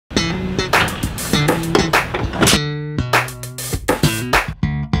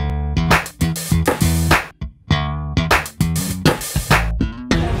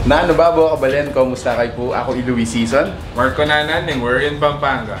Nano babo kabalen, kumusta kayo po? Ako Louis Season. Marco Nanan, and we're in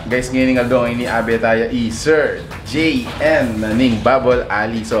Pampanga. Guys, ngayon nga doon ini abe tayo Sir JN naning Bubble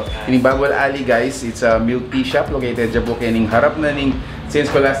Alley. So, ining Bubble Alley guys, it's a milk tea shop located dyan po kining harap na ning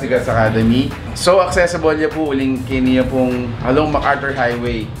Scholastica Academy. So, accessible niya po uling kiniya pong along MacArthur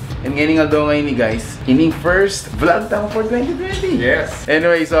Highway. And ngayon nga doon ngayon ni guys, ining first vlog tamo for 2020. Yes.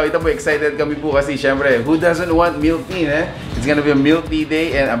 Anyway, so ito po, excited kami po kasi syempre, who doesn't want milk tea, eh? It's gonna be a milk tea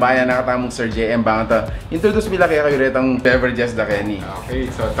day and abayan nakatamong Sir JM bangata. Introduce bila kaya kayo retang beverages da Kenny. Okay,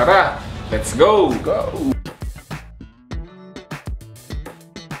 so tara, let's go! Go!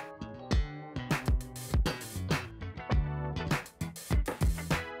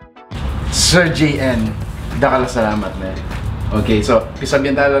 Sir JN, dakala salamat na. Okay, so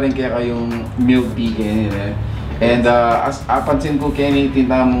pisabihan rin kaya kayong milk tea Kenny, eh? And as apansin ko Kenny,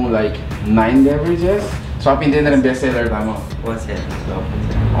 tinta mo like 9 beverages. So apin din na rin bestseller tamo. What's it?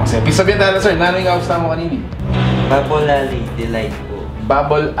 Okay, pisabihan sir, nano yung gusto mo kanini? Bubble Alley Delight po.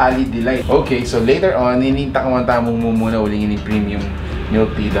 Bubble Alley Delight. Okay, so later on, ininta ka mo muna uling ini premium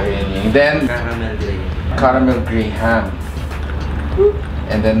milk tea dahil yan. And then, Caramel Graham. Caramel Graham.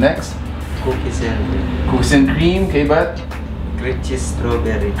 And then next, Cookies and cream. cookies and cream, okay, but? Cream cheese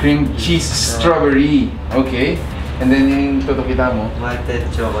strawberry. Cream cheese strawberry. Okay. And then yung tutok kita mo? Malted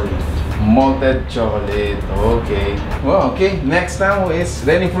chocolate. Malted chocolate. Okay. Well, okay. Next na mo is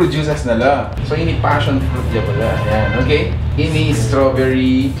then yung fruit juices nala. So ini passion fruit dyan pala. Ayan. Okay. Ini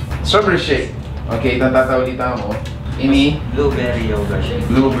strawberry shake. Okay. Tatawalita mo. Ini Blueberry yogurt shake.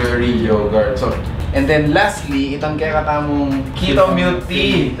 blueberry yogurt. So, and then lastly, itang kaya katamong Keto Milk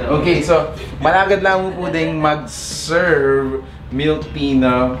Tea. Okay, so malagad lang mo po ding mag-serve milk tea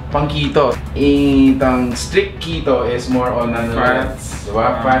na pang keto. Itang strict keto is more on Fats.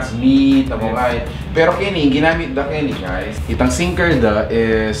 diba? Fats, meat, tamokay. Pero kini, ginamit da kini guys. Itang sinker da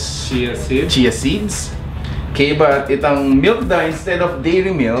is chia seeds. Okay, but itang milk da, instead of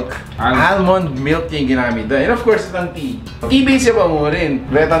dairy milk, almond milk yung ginamit da. And of course, itang tea. Tea-base pa mo rin.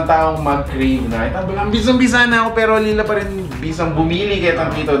 Retang taong mag-crave na. Itang balang bisang-bisa na ako, pero lila pa rin bisang bumili kaya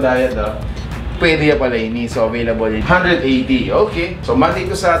itang keto diet da. Pwede ya pala ini. So, available in 180. Okay. So, Monday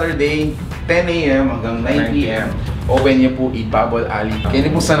to Saturday, 10 AM hanggang 9 PM. Open niyo po i-Bubble Alley. Kaya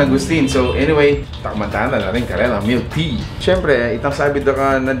po San Agustin. So, anyway, takmantaan na rin karelang milk tea. Siyempre, itang sabi na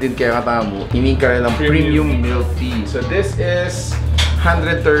ka nandin kaya katamo, ini karelang premium milk tea. So, this is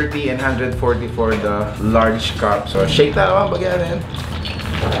 130 and 140 for the large cup. So, shake na naman bagay yan.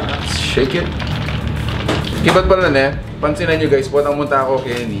 Shake it. Kibat pala na, pansinan nyo guys, buwan ang munta ako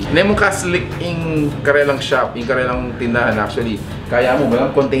Kenny. Hindi mo kaslik yung karelang shop, yung karelang tindahan actually. Kaya mo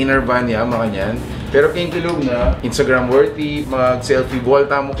ba, container van niya, mga kanyan. Pero kayong kilog na, Instagram worthy, mag-selfie wall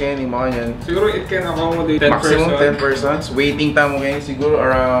tamo Kenny, mga kanyan. Siguro it can accommodate 10 Maximum 10 persons. Waiting tamo Kenny, siguro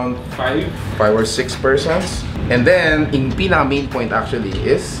around 5 or 6 persons. And then, yung pinaka main point actually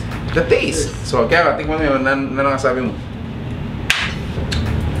is the taste. So, kaya tingnan mo yun, nanangasabi mo.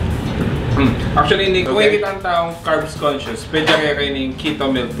 Actually, hindi ko ang taong carbs conscious. Pwede kaya kayo ng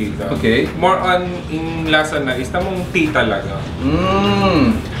keto milk tea. Okay. More on yung lasa na is tamong tea talaga.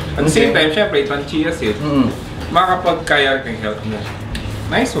 At the Okay. same time, syempre, itang chia seed. Makapagkaya kang health mo.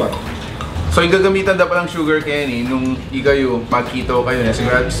 Nice one. So yung gagamitan daw palang sugar Kenny nung ikayo mag-keto kayo na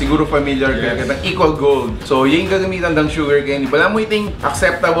siguro familiar kayo kitang equal gold. So yung gagamitan ng sugar Kenny, wala mo iting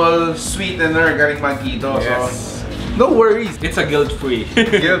acceptable sweetener karing mag-keto. Yes. So no worries. It's a guilt-free.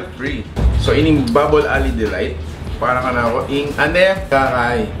 Guilt-free. So ining Bubble Alley Delight, para ka na ako, ane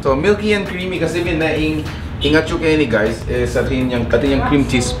kakay. So milky and creamy kasi pinaing ingat yung Kenny guys is atin yung cream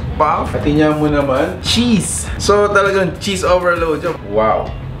cheese puff. Atin niya mo naman cheese. So talagang cheese overload.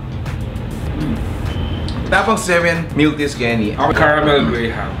 Wow. Tapang 7 milk teas Kenny. Ako caramel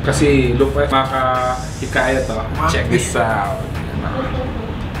graham. Kasi lupa makahikaya to. Check this out.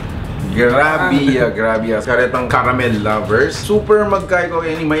 Grabe ya. Karetang caramel lovers. Super magkaya ko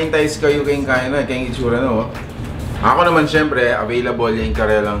Kenny. Maintays kayo kayong kaya na. Kayong itsura na Ako naman syempre, available yung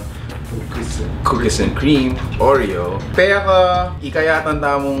karelang cookies and cream, Oreo. Kaya ka ikayatan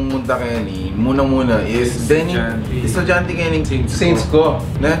tamong munta Kenny, muna is estudyante Kenny Saints ko.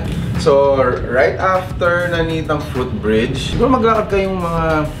 Na? So, right after na nitang fruit bridge, siguro maglakad kayong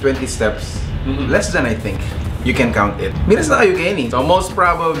mga 20 steps. Less than I think. You can count it. Miras na kayo Kenny. So, most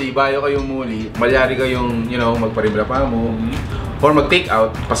probably, bayo kayong muli, malyari kayong, magparibla pa mo, or mag-take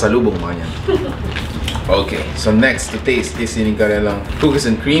out, pasalubong mga yan. Okay, so next to taste is yung karelang cookies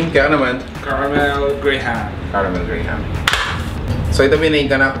and cream. Kaya naman, Caramel graham. Caramel graham. So ito pinayin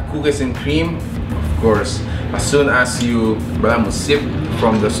ka na cookies and cream. Of course, as soon as you sip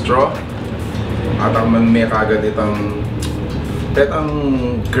from the straw, at may kagad itong Itang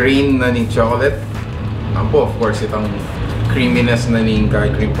grain na ning chocolate. Ampo, of course, itang creaminess na ning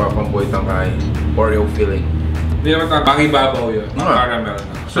kay cream puff ang po itang kay Oreo filling. Hindi naman ito, pangibabaw yun. Caramel na.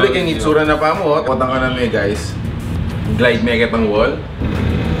 So, like yung itsura na pa mo, potang ka na may guys. Glide mega pang wall.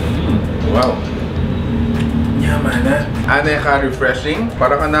 Wow. Yaman na. Ano ka refreshing?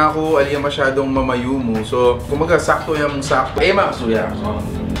 Para ka na ako aliya masyadong mamayumo. So, kumaga sakto yung sakto. Makasuya.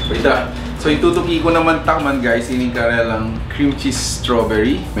 So, itutuki ko naman takman guys. Ining karelang cream cheese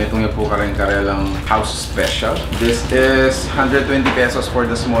strawberry. Metong po karelang house special. This is 120 pesos for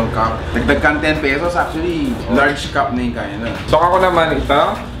the small cup. Nagdagkan 10 pesos. Actually, large cup na yung kaya na. So, ako naman ito.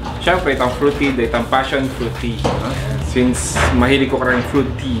 Siyempre, itong fruit tea, itong passion fruit tea. Since mahilig ko karang fruit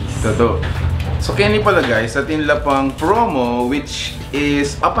teas. Totoo. So, Kenny pala guys, atin lapang promo which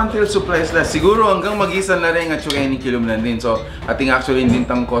is up until supplies last. Siguro hanggang mag-isa na rin at yung Kenny kilom nandin. So, ating actually din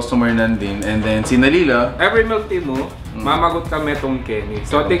tang customer nandin. And then, si Nalila. Every milk tea mo, mamagot kami itong Kenny.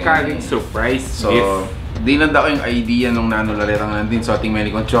 So, ating kaling surprise gift. Di nanda ko yung idea nung nanularetang nandin. So, ating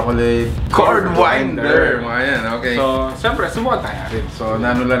meron kong chocolate cord winder. Mga yan, okay. So, siyempre, subukan tayo rin. So,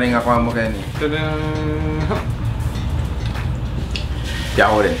 nanularing ako mo, Kenny. Kaya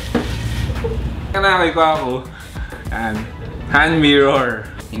ako rin. Kanakay ko ako. Yan. Hand mirror.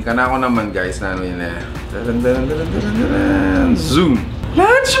 Yung kanako naman guys, na ano yun eh. Zoom!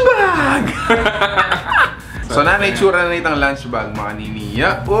 Lunch bag! So, itsura na itang lunch bag, mga niniya.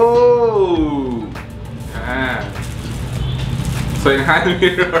 Oh! Yan. So, yung hand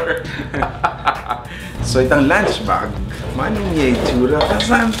mirror. So, itang lunch bag, mga niniya itsura.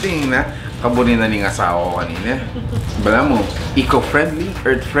 Something na kabunin na ning asawa ko kanina. Bala mo, eco-friendly,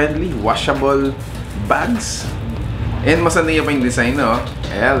 earth-friendly, washable bags. And masaniya pa yung design, no?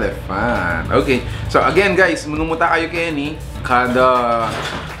 Elephant. Okay. So, again, guys, manumuta kayo Kenny. Kada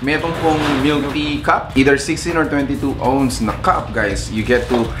metong pong milk tea cup, either 16 or 22 ounce na cup, guys, you get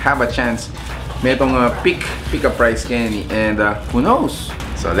to have a chance. Metong pick a price Kenny. And who knows?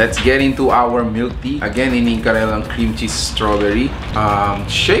 So, let's get into our milk tea. Again, ining-karelang cream cheese strawberry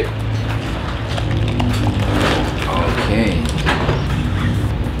shake. Okay.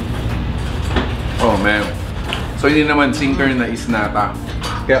 Oh man. So hindi naman sinker na is nata.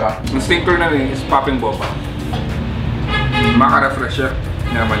 Kaya ka? Yung stinker na rin is popping boba. Maka-refresh siya.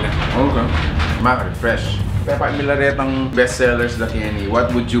 Naman niya. Okay. Maka-refresh. Kaya pa milaretang bestsellers na Kenny, what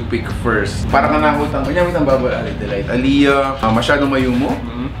would you pick first? Para ka na ako itang bubble alid delight. Aliya, masyadong mayumo.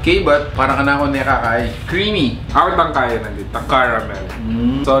 K-but, parang ka na ako nekakay. Creamy. Ako itang kaya nandito. Caramel.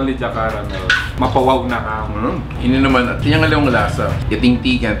 Solid na caramel. Mapawaw na ka. Ini naman, at yung alam lasa.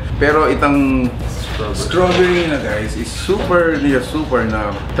 Iting-tikan. Pero itang strawberry na guys is super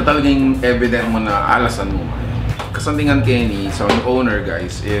na talagang evident mo na alasan mo. Kasandingan Kenny, so yung owner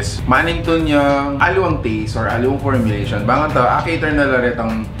guys is manington yung aliwang taste or aliwang formulation. Bangan ta, cater na laret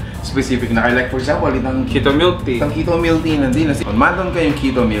ang specific na. Like for example, itang Keto Milk Tea. Itang Keto Milk Tea nandun na si. Manton kayong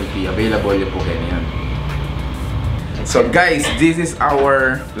Keto Milk Tea, available yung po Kenny yan. So guys, this is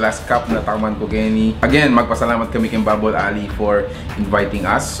our last cup na takman po Kenny. Again, magpasalamat kami kay Bubble Ali for inviting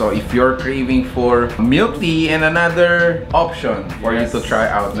us. So if you're craving for milk tea and another option for you to try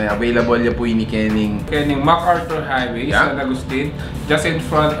out, na available yan po ni Kenning MacArthur Highway sa Agustin, just in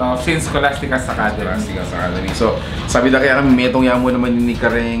front of Scholastica Academy. So sabi na kaya kami metong yamo naman ni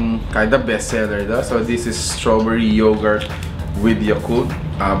Kareng kada bestseller da. So this is strawberry yogurt with Yakult.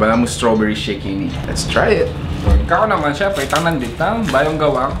 Bala mo strawberry shake ini. Let's try it. Ikaw naman syempre, itang nanditang bayong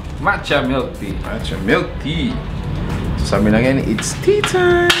gawang matcha milk tea. Matcha milk tea. So sabi na ngayon, it's tea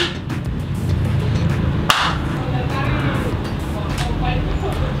time!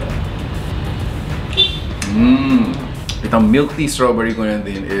 Itang milk tea strawberry ko na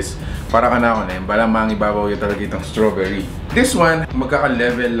din is para ka na ako na yun. Balang mangibabaw yung talaga itang strawberry. This one,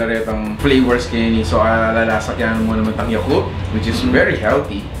 magkaka-level na rin itang flavors Kenny. So lalasa-kyan mo naman itang Yakult, which is very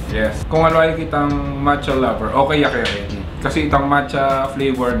healthy. Yes. Kung alaway kitang matcha lover, okay yaki. Kasi itang matcha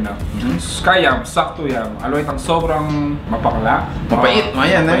flavor na. Kaya, sakto yan. Alaway itang sobrang mapakla. Mapait,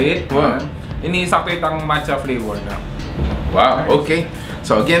 mapait. Ini-sakto itang matcha flavor na. Wow, okay.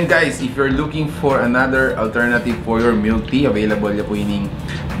 So again guys, if you're looking for another alternative for your milk tea, available na po yung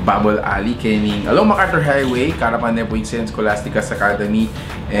Bubble Ali Kenning along MacArthur Highway, karapan na po yung Scholastica Academy.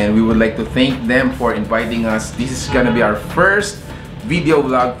 And we would like to thank them for inviting us. This is gonna be our first video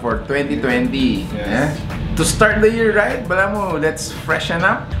vlog for 2020. Yes. To start the year, right? Bala mo, let's freshen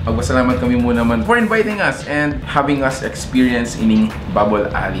up. Magpasalamat kami muna naman for inviting us and having us experience ining Bubble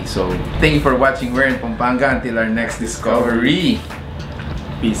Ali. So, thank you for watching. We're in Pampanga until our next discovery.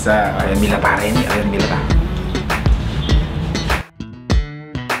 Peace out. Ayan, mila pa rin. Ayan, mila pa.